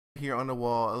here on the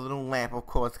wall, a little lamp, of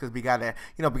course, because we gotta,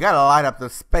 we gotta light up the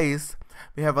space.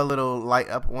 We have a little light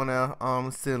up on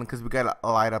the ceiling because we gotta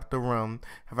light up the room.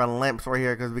 Have our lamps right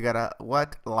here because we gotta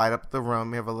light up the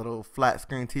room. We have a little flat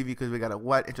screen TV because we gotta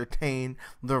entertain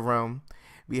the room.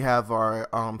 We have our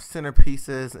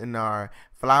centerpieces and our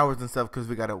flowers and stuff because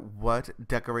we gotta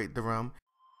decorate the room.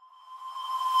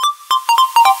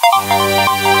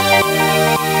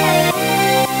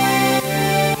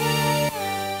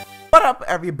 What up,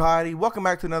 everybody? Welcome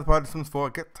back to another part of Sims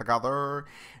 4 Get Together.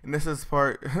 And this is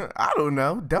part, I don't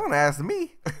know, don't ask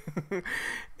me.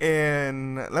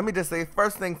 And let me just say,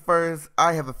 first thing first,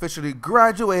 I have officially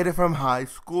graduated from high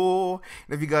school.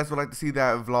 And if you guys would like to see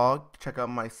that vlog, check out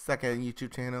my second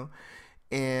YouTube channel.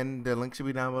 And the link should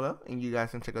be down below. And you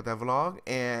guys can check out that vlog.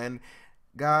 And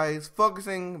guys,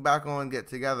 focusing back on Get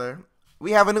Together,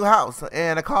 we have a new house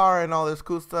and a car and all this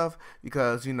cool stuff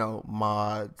because,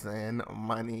 mods and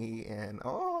money and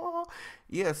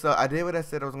yeah. So I did what I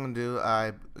said I was going to do.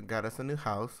 I got us a new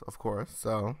house, of course.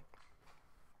 So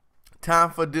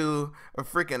time for do a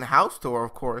freaking house tour,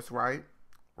 of course, right?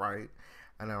 Right.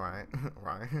 I know, right?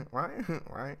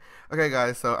 right. Okay,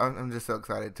 guys. So I'm just so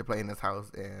excited to play in this house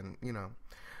and,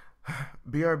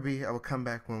 BRB, I will come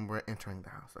back when we're entering the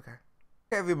house, okay?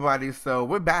 Hey everybody, so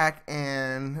we're back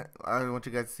and I want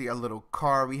you guys to see a little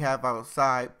car we have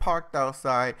outside, parked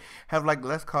outside. Have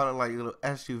let's call it like a little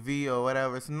SUV or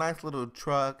whatever. It's a nice little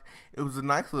truck. It was a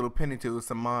nice little penny too.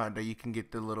 It's a mod that you can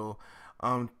get the little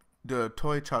the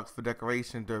toy trucks for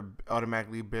decoration. They're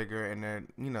automatically bigger and they're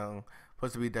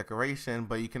supposed to be decoration,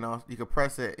 but you can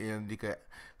press it and you can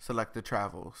select the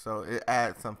travel. So it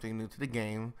adds something new to the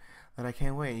game that I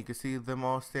can't wait. You can see them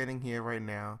all standing here right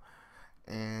now.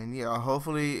 And yeah,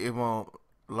 hopefully it won't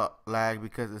lag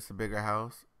because it's a bigger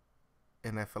house.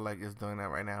 And I feel like it's doing that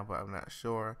right now, but I'm not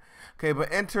sure. Okay,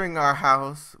 but entering our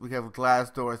house, we have glass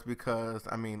doors because,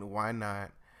 why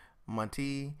not?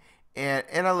 Monty. And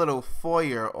in a little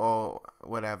foyer or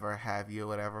whatever have you,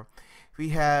 whatever. We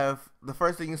have, the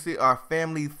first thing you see are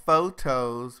family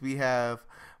photos. We have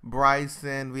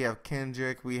Bryson, we have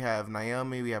Kendrick, we have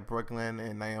Naomi, we have Brooklyn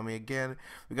and Naomi again.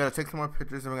 We gotta take some more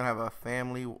pictures and we're gonna have a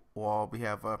family wall. We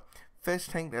have a fish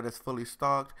tank that is fully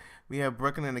stocked. We have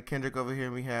Brooklyn and Kendrick over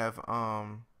here. We have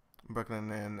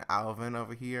Brooklyn and Alvin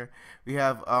over here. We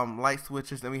have light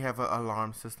switches and we have an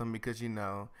alarm system because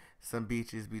some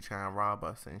beaches be trying to rob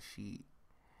us and shit.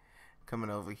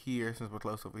 Coming over here, since we're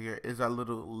close over here, is our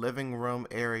little living room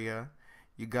area.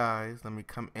 You guys, let me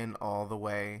come in all the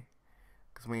way.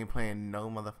 We ain't playing no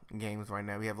mother games right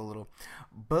now. We have a little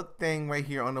book thing right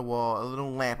here on the wall, a little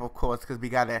lamp, of course, because we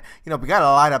gotta, we gotta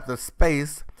light up the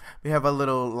space. We have a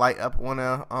little light up on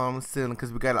the ceiling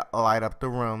because we gotta light up the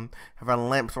room. Have our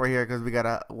lamps right here because we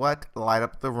gotta light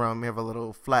up the room. We have a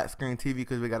little flat screen TV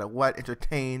because we gotta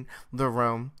entertain the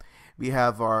room. We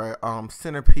have our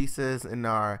centerpieces and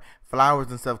our flowers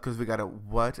and stuff because we gotta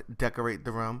decorate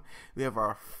the room. We have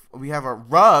a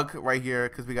rug right here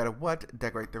because we gotta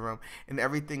decorate the room, and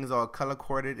everything is all color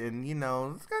coded and it's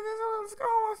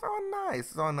all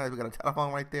nice. It's all nice. We got a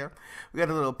telephone right there. We got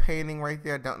a little painting right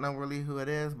there. I don't know really who it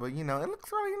is, but it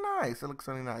looks really nice. It looks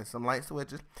really nice. Some light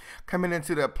switches coming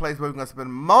into the place where we're gonna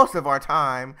spend most of our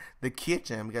time, the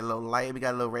kitchen. We got a little light. We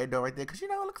got a little red door right there because it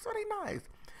looks really nice.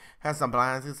 Has some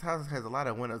blinds. This house has a lot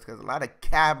of windows. Has a lot of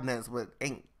cabinets with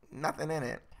ain't nothing in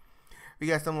it. We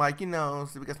got some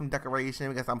so we got some decoration.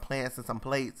 We got some plants and some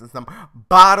plates and some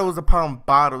bottles upon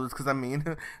bottles. Because we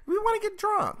want to get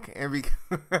drunk and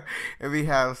we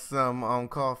have some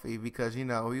coffee because we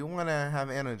want to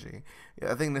have energy.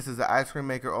 Yeah, I think this is the ice cream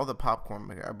maker or the popcorn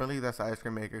maker. I believe that's the ice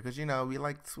cream maker because we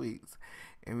like sweets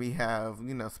and we have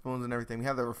spoons and everything. We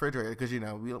have the refrigerator because we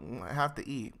have to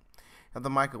eat. Have the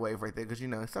microwave right there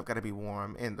because stuff got to be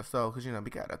warm in the stove because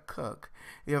we got to cook.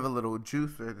 You have a little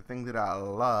juicer, the thing that I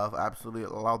love, absolutely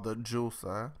love the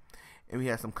juicer. And we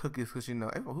have some cookies because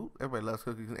everybody loves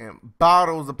cookies, and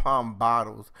bottles upon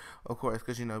bottles, of course,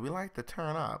 because we like to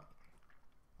turn up.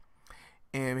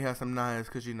 And we have some knives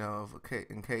because in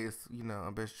case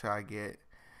a bitch try to get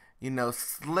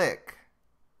slick,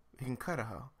 you can cut a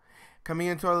hoe. Coming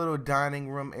into our little dining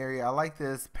room area, I like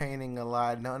this painting a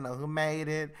lot. I don't know who made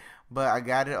it, but I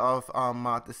got it off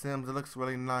The Sims. It looks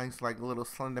really nice, like a little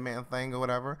Slender Man thing or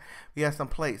whatever. We have some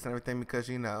plates and everything because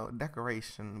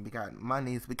decoration. We got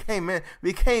monies. We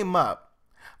came up.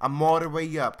 I'm all the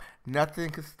way up. Nothing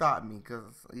can stop me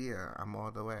because yeah, I'm all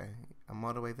the way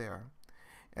there.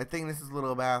 I think this is a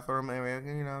little bathroom area.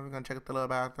 We're gonna check out the little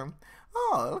bathroom.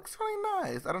 Oh, it looks really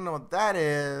nice. I don't know what that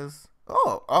is.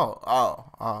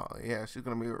 Oh, yeah, she's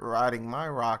gonna be riding my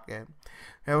rocket.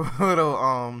 Have a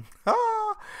little,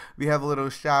 We have a little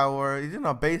shower, you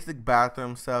know, basic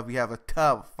bathroom stuff. We have a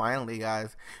tub, finally,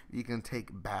 guys. You can take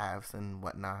baths and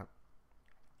whatnot.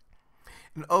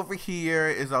 And over here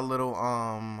is our little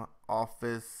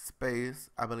office space.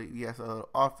 I believe, yes, a little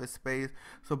office space.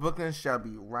 So Brooklyn shall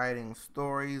be writing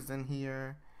stories in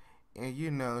here. And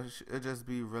you know, it'll just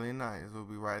be really nice. We'll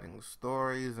be writing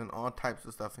stories and all types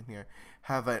of stuff in here.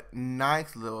 Have a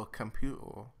nice little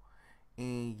computer.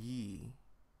 And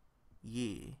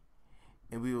yeah.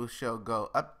 And we shall go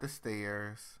up the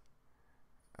stairs.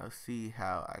 I'll see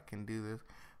how I can do this.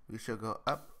 We shall go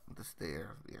up the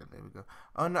stairs. Yeah, there we go.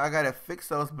 Oh no, I gotta fix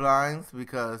those blinds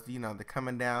because you know they're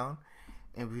coming down,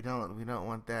 and we don't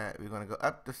want that. We're gonna go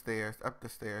up the stairs, up the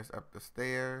stairs, up the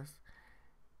stairs.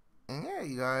 And yeah,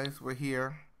 you guys, we're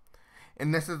here.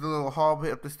 And this is the little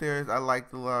hallway up the stairs. I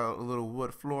like the little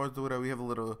wood floors or whatever. We have a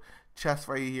little chest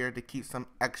right here to keep some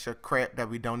extra crap that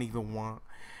we don't even want.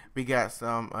 We got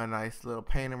a nice little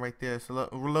painting right there. It's a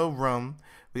little room.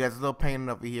 We got this little painting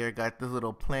over here. Got this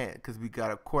little plant because we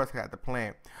got, of course, got the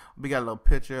plant. We got a little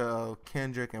picture of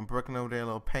Kendrick and Brooklyn over there. A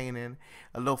little painting.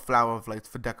 A little flower flakes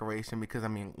for decoration because, I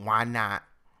mean, why not?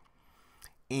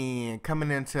 And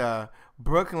coming into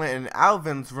Brooklyn and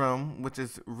Alvin's room, which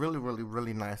is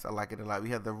really nice. I like it a lot. We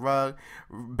have the rug.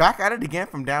 Back at it again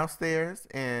from downstairs.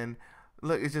 And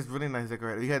look, it's just really nice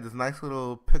decorated. We had this nice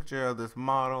little picture of this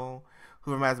model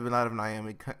who reminds me a lot of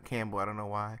Naomi Campbell. I don't know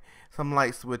why. Some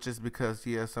light switches because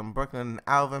he has some Brooklyn and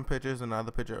Alvin pictures. Another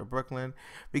picture of Brooklyn.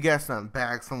 We got some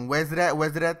bags from where's it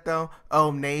at though? Oh,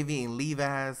 Navy and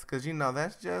Levi's, because you know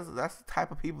that's the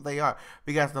type of people they are.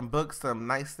 We got some books, some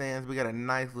nightstands. We got a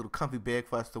nice little comfy bed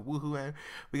for us to woohoo in.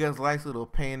 We got a nice little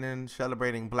painting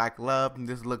celebrating Black love, and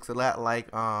this looks a lot like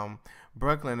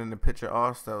Brooklyn in the picture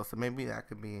also. So maybe that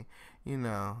could be, you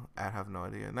know, I have no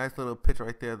idea. Nice little picture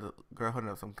right there. The girl holding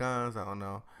up some guns. I don't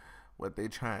know what they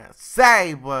trying to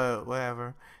say, but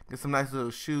whatever. Get some nice little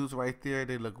shoes right there.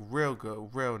 They look real good,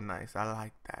 real nice. I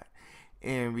like that.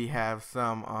 And we have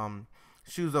some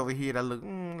shoes over here that look a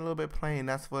little bit plain.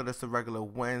 That's for just a regular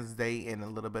Wednesday and a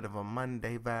little bit of a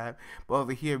Monday vibe. But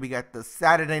over here we got the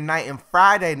Saturday night and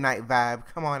Friday night vibe.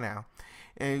 Come on now.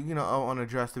 And you know, on the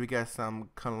dresser we got some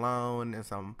cologne and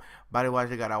some body wash.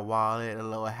 We got our wallet, a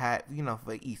little hat, you know,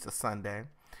 for Easter Sunday.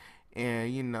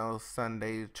 And you know,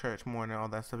 Sunday church morning, all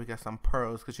that stuff. We got some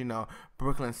pearls because you know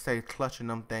Brooklyn stays clutching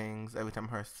them things every time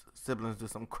her siblings do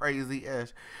some crazy ish.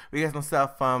 We got some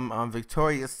stuff from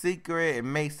Victoria's Secret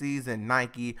and Macy's and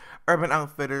Nike, Urban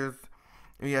Outfitters.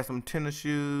 We got some tennis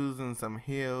shoes and some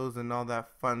heels and all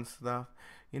that fun stuff.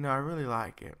 You know, I really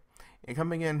like it. And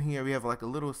coming in here, we have like a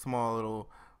little small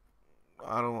little,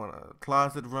 I don't want a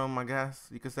closet room, I guess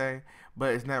you could say,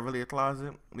 but it's not really a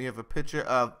closet. We have a picture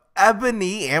of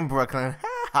Ebony and Brooklyn.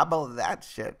 How about that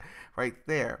shit right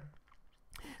there?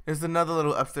 There's another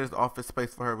little upstairs office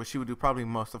space for her where she would do probably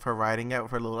most of her writing at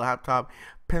with her little laptop,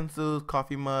 pencils,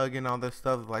 coffee mug, and all that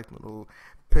stuff. Like a little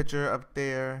picture up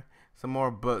there. Some more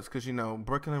books because, you know,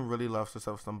 Brooklyn really loves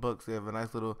herself some books. They have a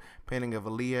nice little painting of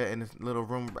Aaliyah, and this little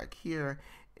room back here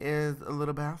is a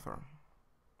little bathroom.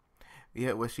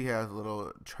 Yeah, where she has a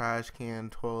little trash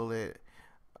can, toilet,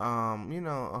 you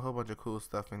know, a whole bunch of cool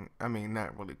stuff. And I mean,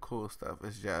 not really cool stuff.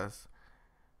 It's just,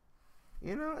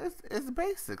 you know, it's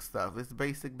basic stuff. It's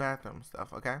basic bathroom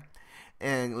stuff, okay?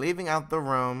 And leaving out the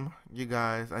room, you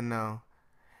guys, I know,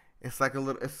 it's like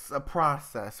it's a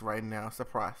process right now. It's a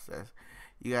process.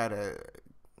 You gotta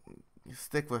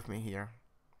stick with me here.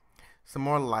 Some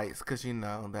more lights, because you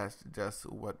know, that's just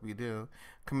what we do.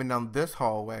 Coming down this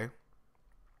hallway,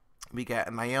 we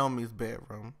got Naomi's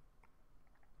bedroom.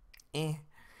 In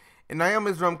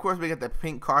Naomi's room, of course, we got the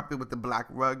pink carpet with the black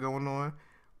rug going on.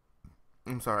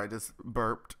 I'm sorry, I just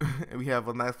burped. And we have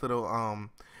a nice little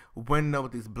window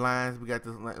with these blinds. We got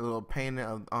this little painting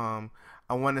of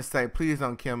I want to say, please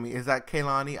don't kill me. Is that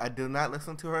Kehlani? I do not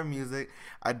listen to her music.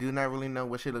 I do not really know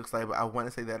what she looks like, but I want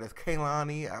to say that is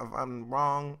Kehlani. If I'm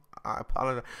wrong, I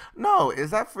apologize. No,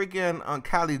 is that freaking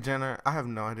Kylie Jenner? I have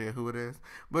no idea who it is.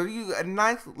 But you, a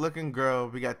nice looking girl.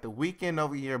 We got The Weeknd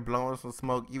over here blowing some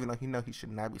smoke, even though he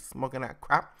should not be smoking that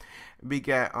crap. We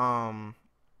got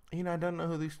you know, I don't know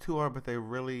who these two are, but they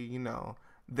really, you know,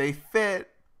 they fit,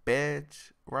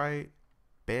 bitch, right?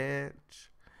 Bitch.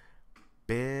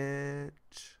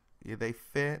 Yeah, they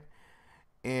fit.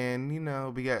 And, you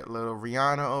know, we got little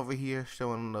Rihanna over here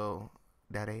showing little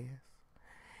that ass.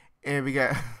 And we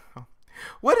got,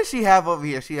 what does she have over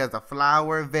here? She has a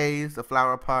flower vase, a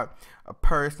flower pot, a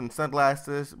purse, some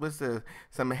sunglasses. What's this?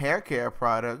 Some hair care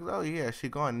products. Oh, yeah, she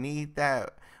gonna need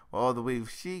that. All the weave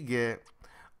she get.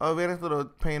 Oh, we got this little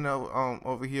painting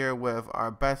over here with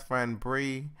our best friend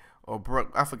Bree, or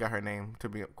Brooke. I forgot her name, to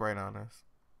be quite honest.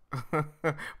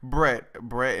 Brett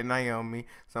and Naomi.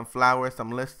 Some flowers,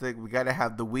 some lipstick. We gotta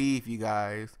have the weave, you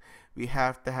guys. We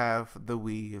have to have the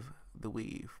weave. The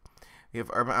weave. We have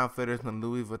Urban Outfitters and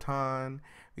Louis Vuitton.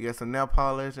 We got some nail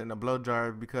polish and a blow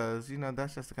jar because, you know,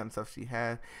 that's just the kind of stuff she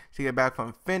has. She get back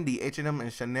from Fendi, H&M,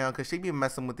 and Chanel because she be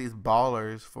messing with these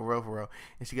ballers for real, for real.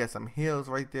 And she got some heels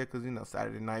right there because, you know,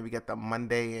 Saturday night we got the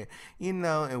Monday and, you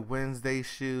know, and Wednesday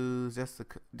shoes just to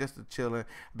chillin'.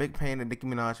 Big pain to Nicki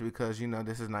Minaj because, you know,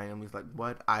 this is Naomi's like,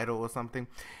 what, idol or something.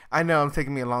 I know it's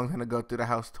taking me a long time to go through the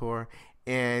house tour.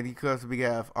 And because we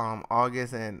have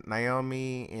August and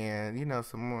Naomi and, you know,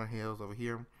 some more heels over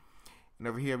here. And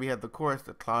over here we have the course,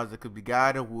 the closet, because we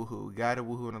got a woohoo. We got a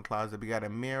woohoo in the closet. We got a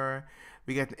mirror.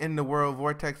 We got the In the World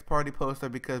Vortex party poster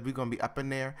because we're going to be up in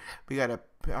there. We got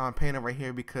a painter right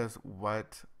here because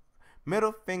what?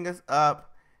 Middle fingers up.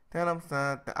 Tell them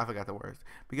something. I forgot the words.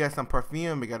 We got some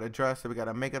perfume. We got a dresser. We got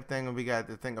a makeup thing. And we got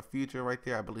the thing of Future right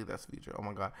there. I believe that's Future. Oh,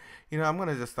 my God. You know, I'm going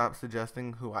to just stop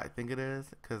suggesting who I think it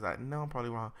is because I know I'm probably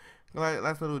wrong. Like,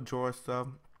 that's little drawer stuff.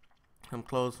 Some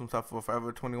clothes from stuff for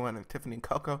Forever 21 and Tiffany and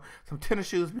Coco. Some tennis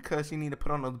shoes because she need to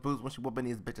put on those boots when she whooping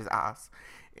these bitches' ass.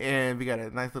 And we got a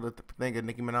nice little thing of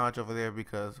Nicki Minaj over there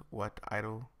because what,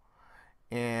 idol?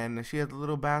 And she has a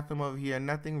little bathroom over here.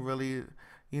 Nothing really,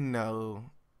 you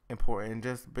know, important.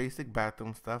 Just basic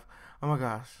bathroom stuff. Oh my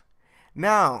gosh.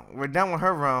 Now, we're done with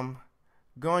her room.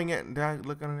 Going in, did I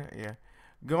look on there? Yeah.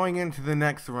 Going into the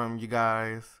next room, you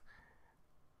guys.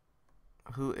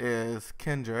 Who is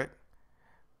Kendrick.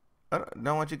 I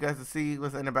don't want you guys to see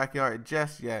what's in the backyard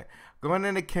just yet. Going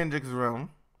into Kendrick's room.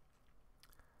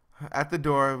 At the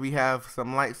door, we have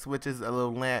some light switches, a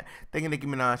little lamp. Thinking Nicki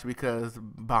Minaj because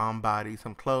bomb body.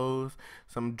 Some clothes,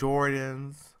 some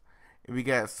Jordans. We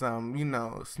got some, you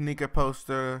know, sneaker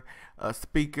poster,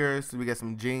 speakers. We got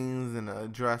some jeans and a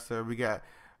dresser. We got,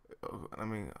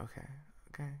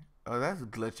 okay. Oh, that's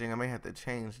glitching. I may have to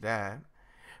change that.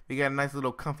 We got a nice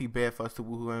little comfy bed for us to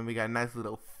woohoo in. We got a nice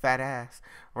little fat ass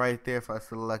right there for us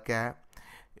to look at.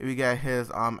 We got his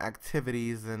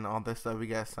activities and all this stuff. We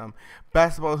got some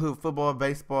basketball hoop, football,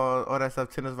 baseball, all that stuff,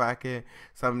 tennis racket,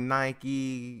 some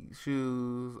Nike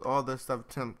shoes, all this stuff,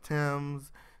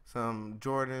 Tim's, some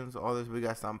Jordans, all this. We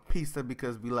got some pizza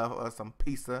because we love us some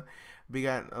pizza. We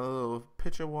got a little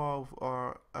picture wall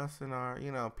for us and our,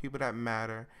 you know, people that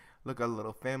matter. Look, a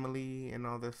little family and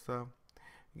all this stuff.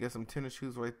 We got some tennis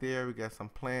shoes right there. We got some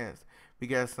plants. We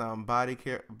got some body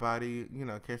care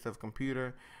stuff,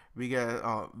 computer. We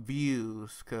got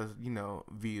views, because, you know,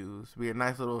 views. We got a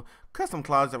nice little custom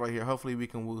closet right here. Hopefully we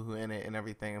can woohoo in it and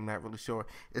everything. I'm not really sure.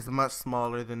 It's much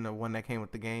smaller than the one that came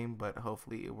with the game, but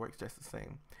hopefully it works just the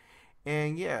same.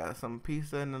 And yeah, some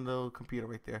pizza and a little computer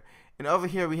right there. And over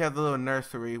here we have the little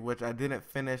nursery, which I didn't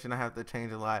finish and I have to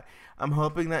change a lot. I'm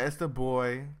hoping that it's the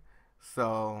boy.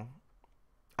 So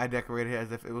I decorated it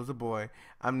as if it was a boy.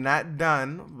 I'm not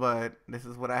done, but this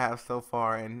is what I have so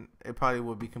far, and it probably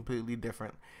will be completely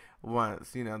different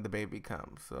once, you know, the baby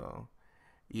comes. So,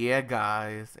 yeah,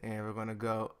 guys, and we're going to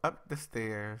go up the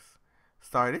stairs.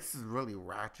 Sorry, this is really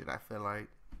ratchet, I feel like.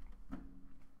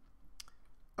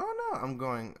 Oh, no, I'm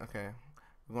going, okay.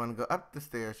 We're going to go up the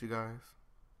stairs, you guys.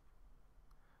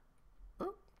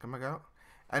 Oh, come back out.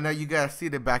 I know you guys see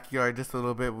the backyard just a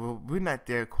little bit. We're not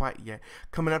there quite yet.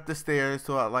 Coming up the stairs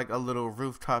to like a little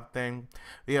rooftop thing.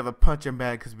 We have a punching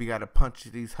bag because we got to punch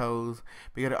these hoes.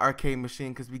 We got an arcade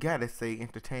machine because we got to say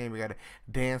entertain. We got a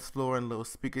dance floor and a little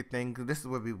speaker thing because this is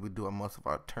where we would do most of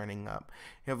our turning up.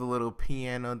 We have a little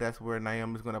piano. That's where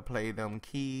Naomi's going to play them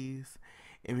keys.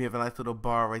 And we have a nice little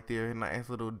bar right there. A nice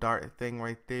little dart thing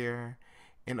right there.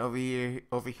 And over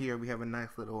here we have a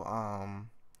nice little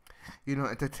you know,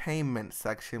 entertainment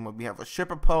section where we have a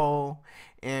stripper pole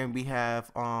and we have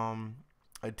a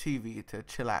TV to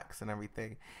chillax and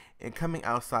everything. And coming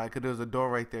outside, because there's a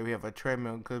door right there, we have a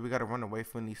treadmill because we got to run away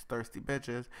from these thirsty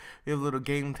bitches. We have a little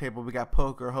game table. We got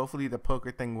poker. Hopefully the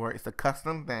poker thing works. It's a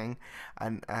custom thing,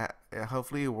 and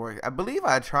hopefully it works. I believe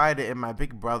I tried it in my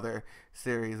Big Brother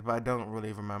series, but I don't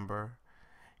really remember.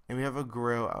 And we have a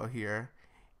grill out here.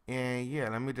 And yeah,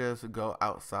 let me just go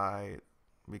outside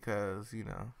because, you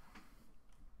know,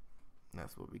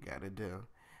 that's what we gotta do.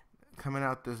 Coming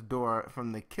out this door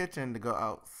from the kitchen to go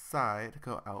outside, to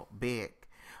go out big.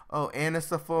 Oh, and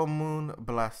it's a full moon.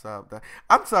 Bless up.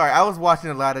 I'm sorry, I was watching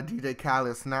a lot of DJ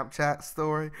Khaled's Snapchat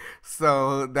story,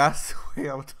 so that's the way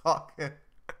I'm talking.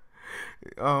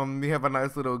 We have a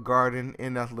nice little garden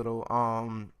in that little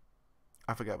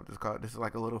I forgot what it's called. This is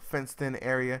like a little fenced in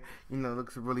area. You know, it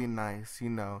looks really nice. You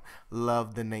know,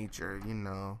 love the nature. You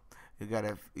know. You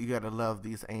gotta love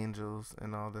these angels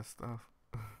and all this stuff.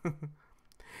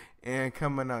 And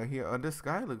coming out here, oh, this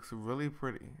sky looks really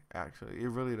pretty. Actually, it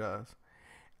really does.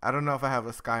 I don't know if I have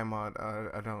a sky mod.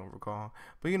 I don't recall.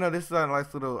 But you know, this is a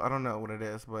nice little. I don't know what it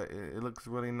is, but it looks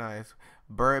really nice.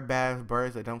 Bird baths,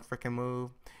 birds that don't freaking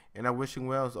move, and our wishing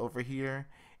wells over here.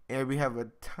 And we have a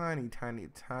tiny, tiny,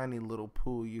 tiny little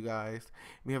pool, you guys.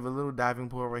 We have a little diving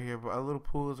pool right here, but our little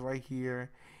pool is right here.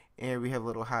 And we have a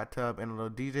little hot tub and a little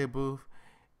DJ booth.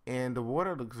 And the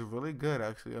water looks really good,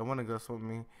 actually. I want to go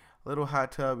swimming. Little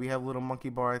hot tub. We have a little monkey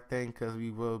bar thing because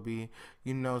we will be,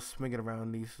 you know, swinging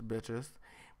around these bitches.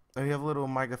 And we have a little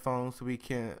microphone so we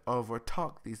can over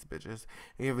talk these bitches.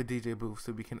 And we have a DJ booth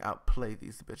so we can outplay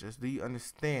these bitches. Do you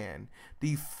understand? Do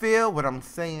you feel what I'm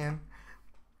saying?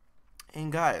 And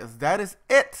guys, that is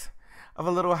it of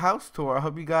a little house tour. I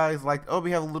hope you guys liked. Oh,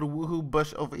 we have a little woohoo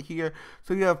bush over here.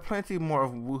 So you have plenty more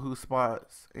of woohoo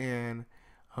spots. And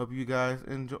hope you guys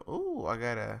enjoy. Oh, I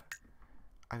gotta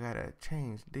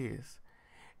change this.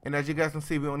 And as you guys can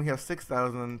see, we only have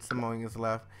 6,000 simoleons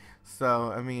left.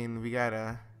 So I mean, we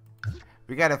gotta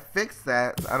fix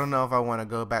that. I don't know if I want to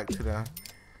go back to the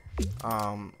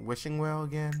wishing well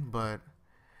again, but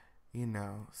you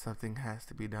know, something has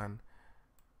to be done.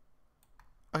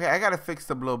 Okay, I gotta fix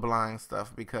the blow blind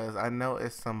stuff because I know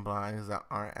it's some blinds that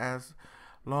aren't as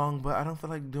long, but I don't feel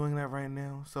like doing that right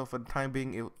now. So for the time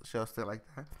being, it shall stay like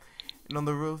that. And on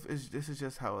the roof, this is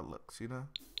just how it looks, you know.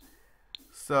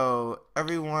 So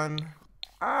everyone,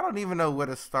 I don't even know where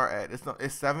to start at.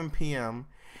 It's 7 p.m.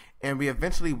 and we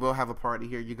eventually will have a party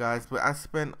here, you guys. But I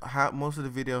spent most of the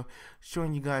video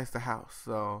showing you guys the house.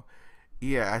 So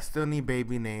yeah, I still need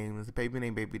baby names, baby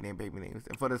names.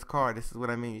 And for this car, this is what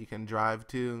I mean. You can drive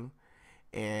to,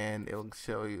 and it'll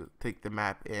show you, take the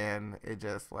map, and it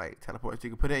just like teleports. You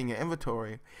can put it in your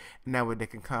inventory, and that way they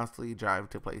can constantly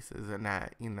drive to places and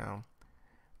not, you know,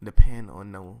 depend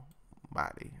on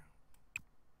nobody.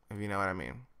 If you know what I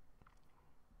mean.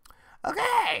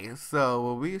 Okay, so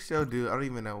what we shall do, I don't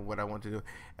even know what I want to do.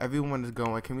 Everyone is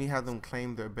going. Can we have them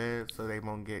claim their bed so they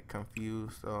won't get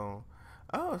confused? So.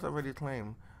 Oh, it's already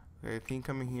claimed. Okay, can you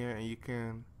come in here and you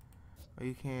can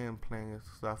play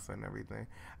stuff and everything.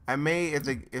 I may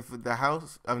if the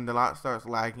house the lot starts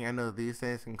lagging. I know these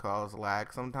things can cause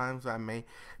lag sometimes. So I may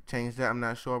change that. I'm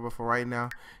not sure, but for right now,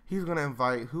 he's gonna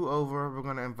invite who over? We're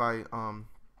gonna invite well,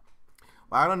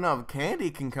 I don't know if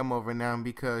Candy can come over now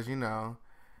because you know.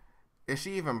 Is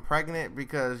she even pregnant?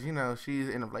 Because you know she's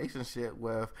in a relationship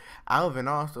with Alvin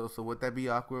also. So would that be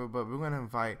awkward? But we're gonna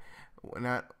invite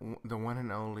not the one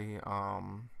and only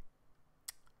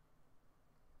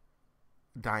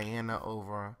Diana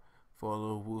over for a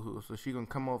little woohoo. So she gonna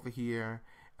come over here.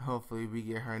 Hopefully we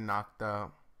get her knocked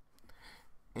up.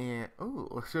 And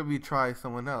or should we try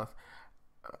someone else?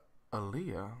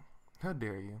 Aaliyah, how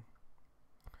dare you?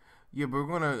 Yeah, but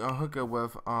we're gonna hook up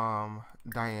with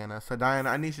Diana. So Diana,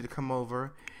 I need you to come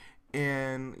over,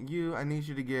 and I need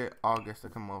you to get August to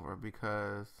come over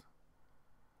because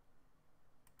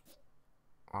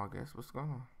August, what's going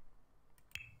on?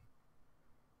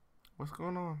 What's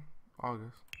going on,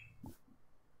 August?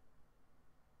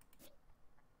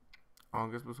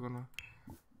 August, what's going on?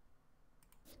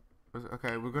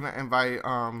 Okay, we're gonna invite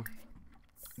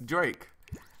Drake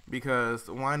because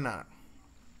why not?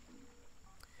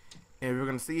 And we're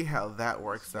gonna see how that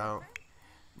works out.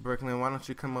 Brooklyn, why don't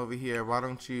you come over here? Why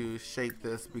don't you shake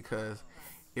this because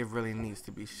it really needs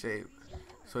to be shaped.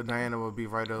 So Diana will be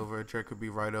right over, Drake will be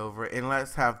right over, and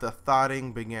let's have the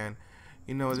thoughting begin.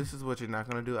 You know, this is what you're not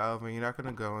gonna do, Alvin. You're not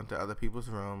gonna go into other people's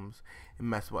rooms and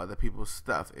mess with other people's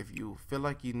stuff. If you feel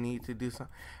like you need to do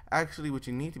something, actually, what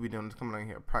you need to be doing is coming down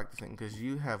here practicing because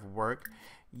you have work.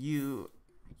 You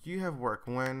have work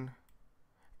when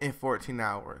in 14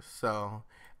 hours. So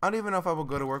I don't even know if I will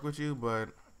go to work with you, but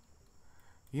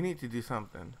you need to do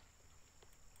something.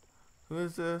 Who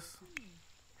is this?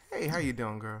 Hey, how you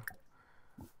doing, girl?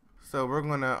 So we're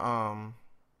gonna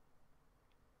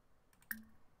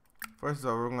first of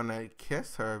all, we're gonna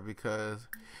kiss her because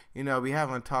you know we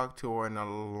haven't talked to her in a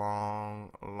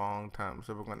long time.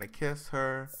 So we're gonna kiss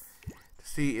her to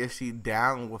see if she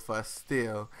down with us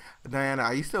still. Diana,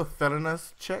 are you still feeling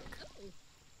us, chick?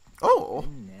 Oh,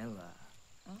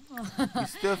 you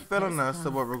still feeling us? So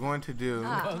what we're going to do?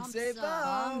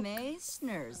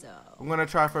 We're gonna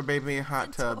try for baby in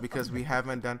hot tub because we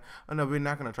haven't done. Oh no, we're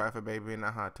not gonna try for baby in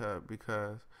a hot tub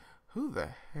because who the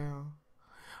hell?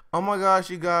 Oh my gosh,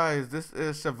 you guys, this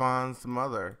is Siobhan's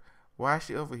mother. Why is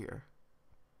she over here?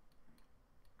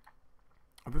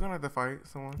 Are we gonna have to fight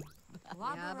someone?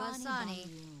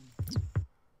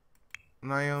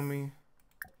 Naomi,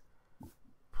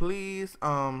 please,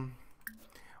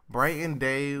 brighten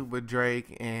day with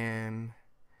Drake and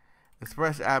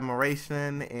express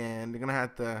admiration, and you're gonna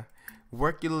have to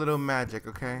work your little magic,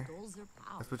 okay?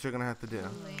 That's what you're gonna have to do.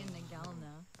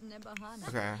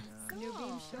 Okay.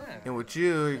 And with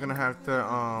you, you're gonna have to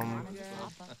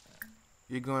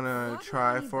you're gonna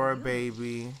try for a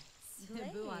baby.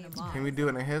 Can we do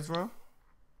it in his room?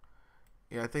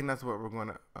 Yeah, I think that's what we're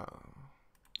gonna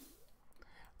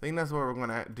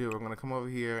do. We're gonna come over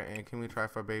here and can we try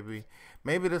for a baby?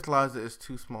 Maybe this closet is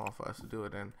too small for us to do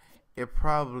it in. It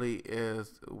probably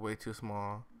is way too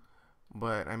small,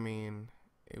 but I mean,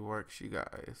 it works, you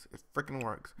guys. It freaking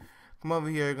works. Come over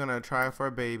here. You're gonna try for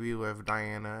a baby with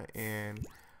Diana, and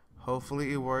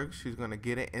hopefully it works. She's gonna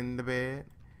get it in the bed,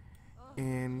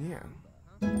 and yeah.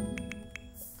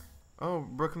 Oh,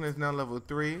 Brooklyn is now level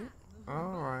 3.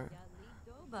 All right.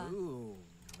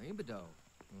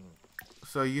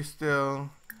 So you still,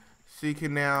 so you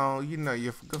can now, you know,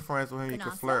 you're good friends with him. You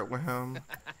can flirt with him,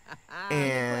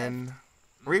 and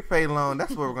replay loan.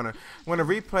 That's what we're gonna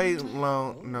replay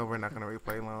loan. No, we're not gonna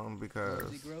replay loan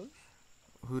because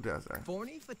who does that?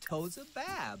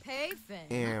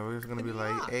 And we're just gonna be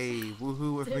like, hey,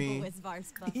 woohoo with me.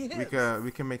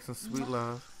 We can make some sweet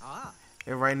love.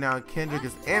 And right now, Kendrick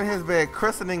is in his bed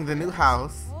christening the new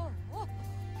house.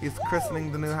 He's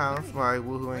christening the new house by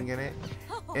woohooing in it.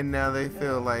 And now they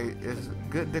feel like it's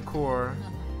good decor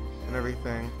and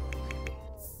everything.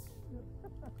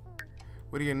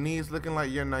 What are your knees looking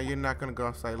like? You're not gonna go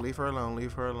outside. Leave her alone,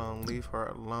 leave her alone, leave her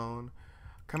alone.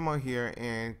 Come on here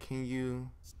and can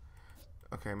you,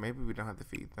 okay, maybe we don't have to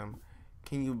feed them.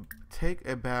 Can you take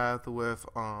a bath with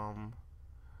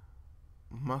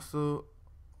muscle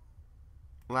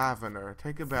lavender?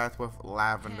 Take a bath with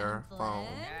lavender foam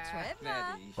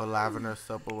or lavender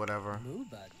soap or whatever.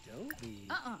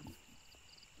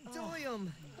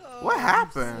 What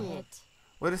happened?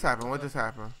 What just happened? What just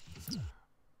happened?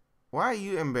 Why are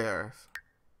you embarrassed?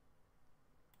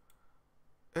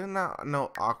 Isn't that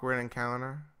no awkward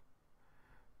encounter?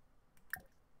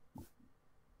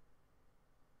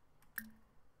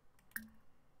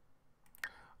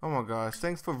 Oh my gosh,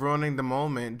 thanks for ruining the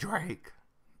moment, Drake.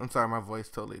 I'm sorry, my voice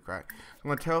totally cracked. I'm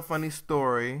gonna tell a funny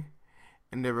story,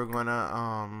 and then we're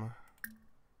gonna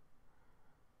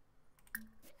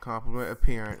compliment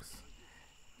appearance.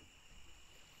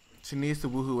 She needs to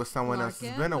woohoo with someone else.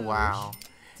 It's been a while,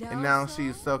 and now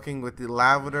she's soaking with the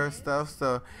lavender stuff.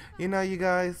 So, you know, you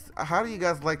guys, how do you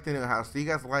guys like the new house? Do you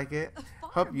guys like it?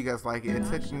 Hope you guys like it. It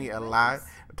took me a lot.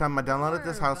 The time I downloaded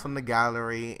this house from the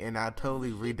gallery, and I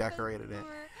totally redecorated it.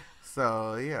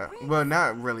 So yeah, well,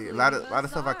 not really. A lot of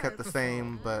stuff I kept the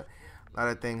same, but a lot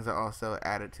of things are also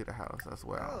added to the house as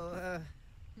well.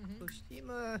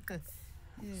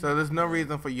 So there's no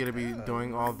reason for you to be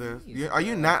doing all this. Are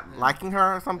you not liking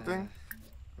her or something?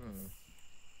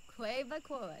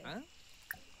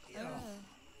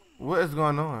 What is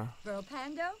going on?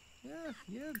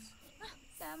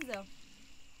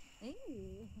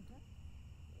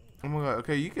 Oh my god.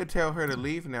 Okay, you can tell her to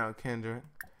leave now, Kendrick.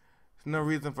 There's no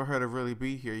reason for her to really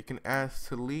be here. You can ask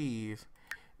to leave,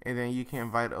 and then you can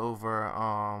invite over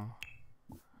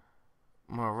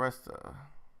Marissa.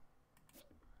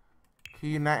 Can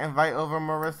you not invite over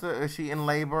Marissa? Is she in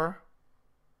labor?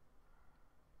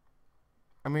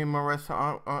 I mean,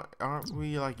 Marissa, aren't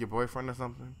we like your boyfriend or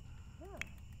something?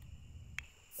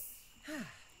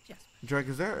 Drake,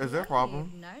 is there a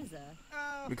problem?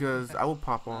 Because I will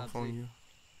pop off on you.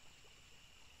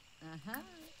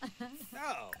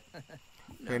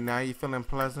 Okay, now you feeling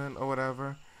pleasant or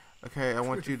whatever. Okay, I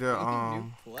want you to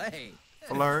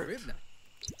flirt.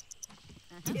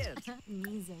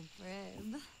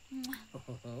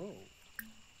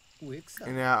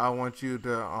 And now I want you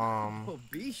to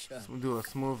do a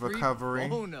smooth recovery.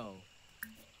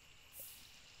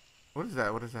 What is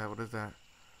that? What is that? What is that?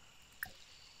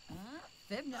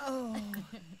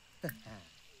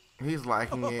 He's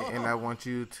liking it, and I want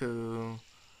you to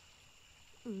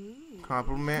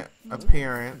compliment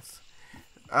appearance.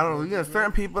 I don't know, you know,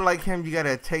 certain people like him, you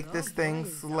gotta take this thing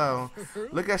slow.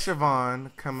 Look at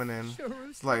Siobhan coming in.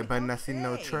 It's like, but I see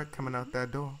no trick coming out that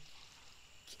door.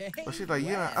 But she's like,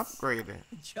 yeah, upgraded.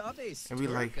 And we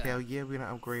like, hell yeah, we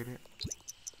done upgraded.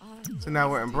 So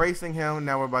now we're embracing him.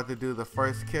 Now we're about to do the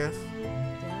first kiss.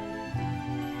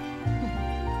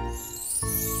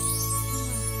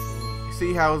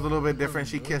 See how it's a little bit different?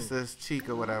 She kissed his cheek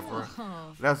or whatever.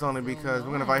 That's only because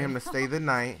we're gonna invite him to stay the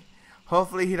night.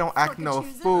 Hopefully he don't act no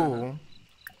fool.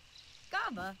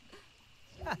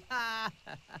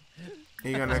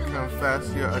 You're gonna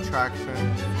confess your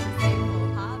attraction.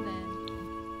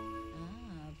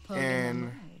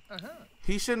 And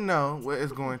he should know what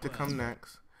is going to come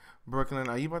next. Brooklyn,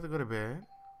 are you about to go to bed?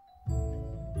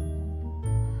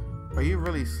 Are you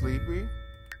really sleepy?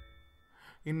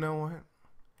 You know what?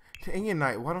 To end your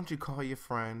night, why don't you call your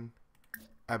friend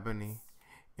Ebony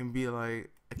and be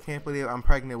like, I can't believe I'm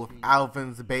pregnant with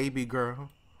Alvin's baby girl.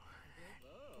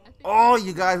 Oh,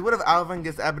 you guys, what if Alvin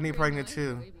gets Ebony pregnant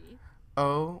too?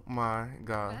 Oh my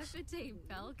gosh.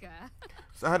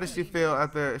 So how does she feel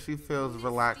after she feels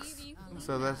relaxed?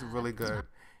 So that's really good.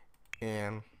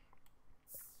 And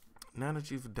now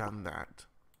that you've done that,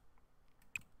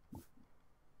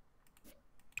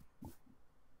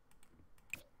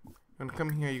 you're gonna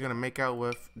come here, you're gonna make out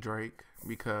with Drake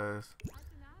because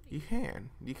you can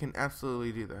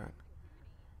absolutely do that.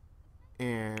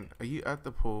 And are you at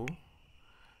the pool?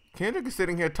 Kendrick is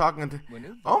sitting here talking to.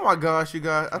 Oh my gosh, you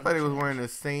guys! I thought he was wearing the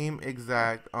same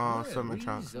exact swimming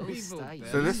trunks.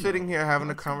 So they're sitting here having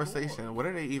a conversation. What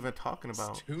are they even talking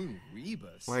about?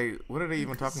 Like, what are they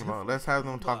even talking about? Let's have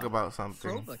them talk about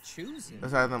something.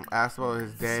 Let's have them ask about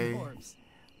his day.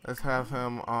 Let's have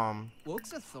him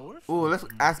Ooh, let's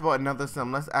ask about another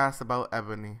something. Let's ask about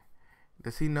Ebony.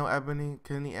 Does he know Ebony?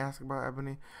 Can he ask about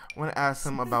Ebony? I want to ask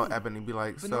him about Ebony. Be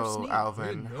like, so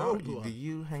Alvin, how do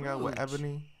you hang out with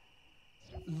Ebony?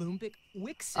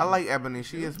 I like Ebony.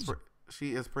 She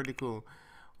is pretty cool.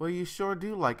 Well, you sure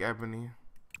do like Ebony.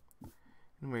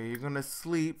 Anyway, you're gonna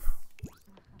sleep.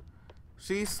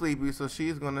 She's sleepy, so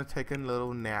she's gonna take a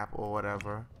little nap or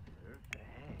whatever.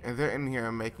 And they're in here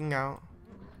making out.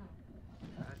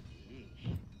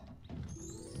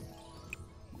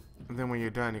 And then when you're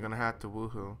done, you're gonna have to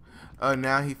woohoo. Oh,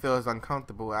 now he feels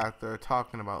uncomfortable after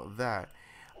talking about that.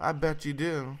 I bet you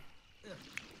do.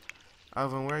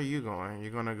 Alvin, where are you going?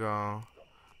 You're gonna go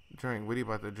drink. What are you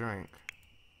about to drink?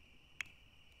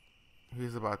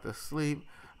 He's about to sleep.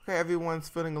 Okay, everyone's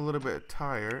feeling a little bit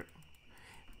tired.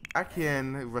 I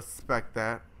can respect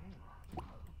that.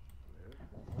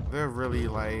 They're really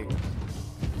like...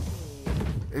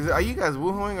 Are you guys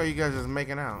woohooing or are you guys just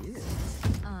making out?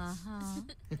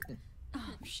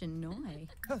 Shanoi.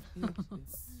 Why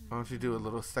don't you do a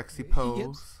little sexy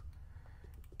pose?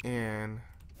 And...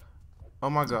 Oh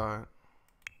my god.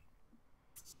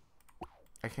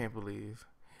 I can't believe.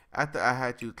 After I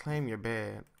had you claim your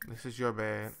bed, this is your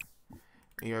bed,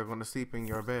 and you're going to sleep in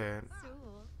your bed.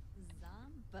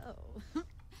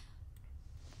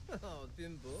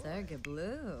 Serge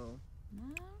Blue.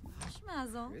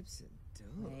 Schmazel.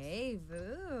 Hey,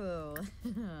 boo.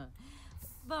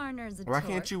 Varner's a Why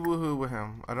can't you woohoo with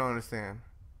him? I don't understand.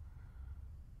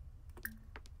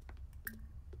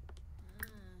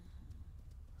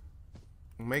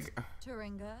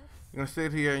 You're gonna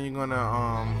sit here and you're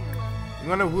gonna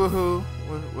woohoo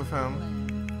with him,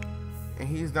 and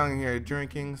he's down here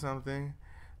drinking something.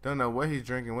 Don't know what he's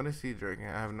drinking. What is he drinking?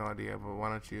 I have no idea. But why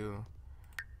don't you?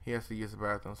 He has to use the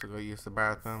bathroom, so go use the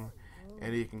bathroom,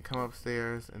 and you can come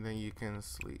upstairs and then you can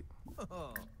sleep.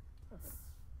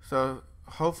 So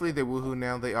hopefully they woohoo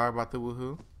now. They are about to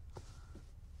woohoo,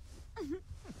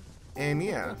 and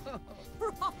yeah,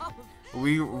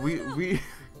 we.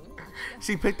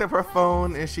 She picked up her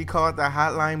phone and she called the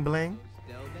hotline bling,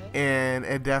 and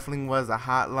it definitely was a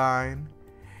hotline,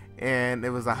 and it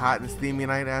was a hot and steamy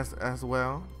night as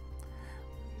well.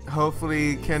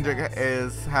 Hopefully Kendrick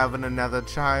is having another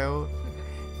child,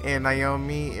 and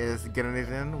Naomi is getting it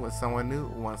in with someone new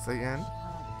once again.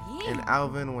 And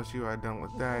Alvin, once you are done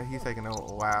with that, he's taking a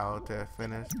while to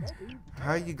finish.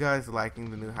 How are you guys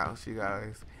liking the new house, you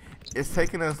guys? It's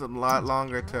taking us a lot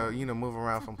longer to, you know, move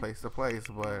around from place to place,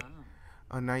 but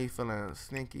oh, now you're feeling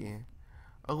sneaky.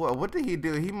 Oh, well, what did he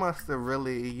do? He must have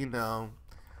really, you know,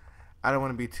 I don't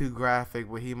want to be too graphic,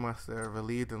 but he must have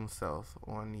relieved himself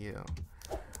on you.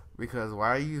 Because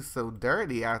why are you so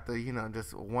dirty after, you know,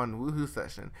 just one woohoo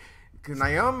session? Because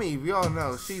Naomi, we all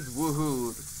know, she's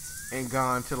woohooed and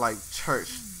gone to, like,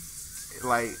 church,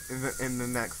 like, in the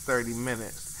next 30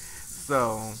 minutes.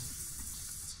 So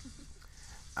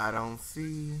I don't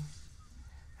see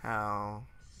how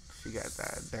she got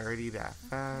that dirty that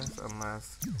fast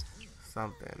unless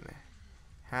something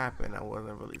happened that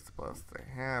wasn't really supposed to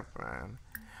happen.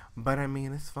 But I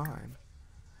mean, it's fine.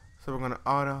 So we're gonna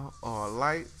auto all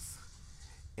lights,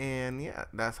 and yeah,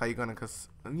 that's how you're gonna,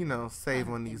 you know, save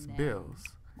on these bills.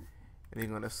 And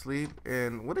you're gonna sleep.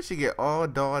 And what did she get all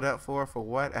dolled up for? For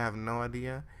what? I have no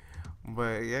idea.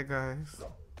 But yeah, guys.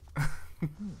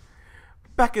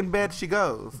 Back in bed she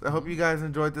goes. I hope you guys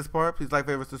enjoyed this part. Please like,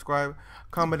 favorite, subscribe,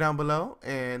 comment down below,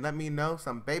 and let me know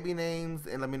some baby names,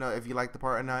 and let me know if you like the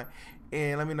part or not,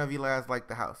 and let me know if you guys like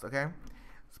the house. Okay,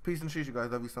 so peace and trees, you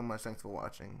guys. Love you so much. Thanks for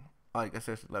watching. Like I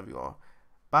said, love you all.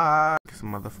 Bye. It's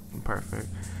motherfucking perfect.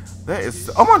 That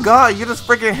is. Oh my god, you just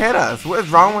freaking hit us. What is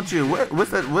wrong with you?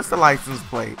 What's the license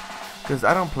plate? Because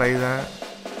I don't play that.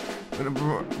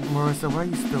 Marissa, why are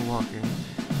you still walking?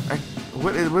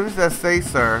 What does that say,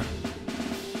 sir?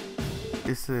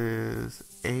 This is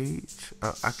H.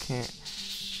 I can't.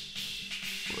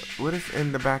 What is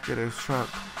in the back of this truck?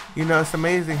 You know, it's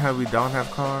amazing how we don't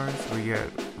have cars, but yet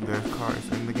there's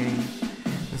cars in the game.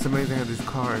 It's amazing how these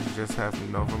cars just have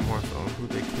no remorse on who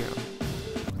they kill.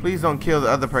 Please don't kill the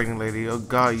other pregnant lady. Oh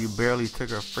God, you barely took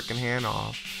her freaking hand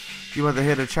off. You about to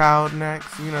hit a child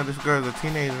next? You know, this girl's a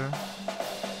teenager.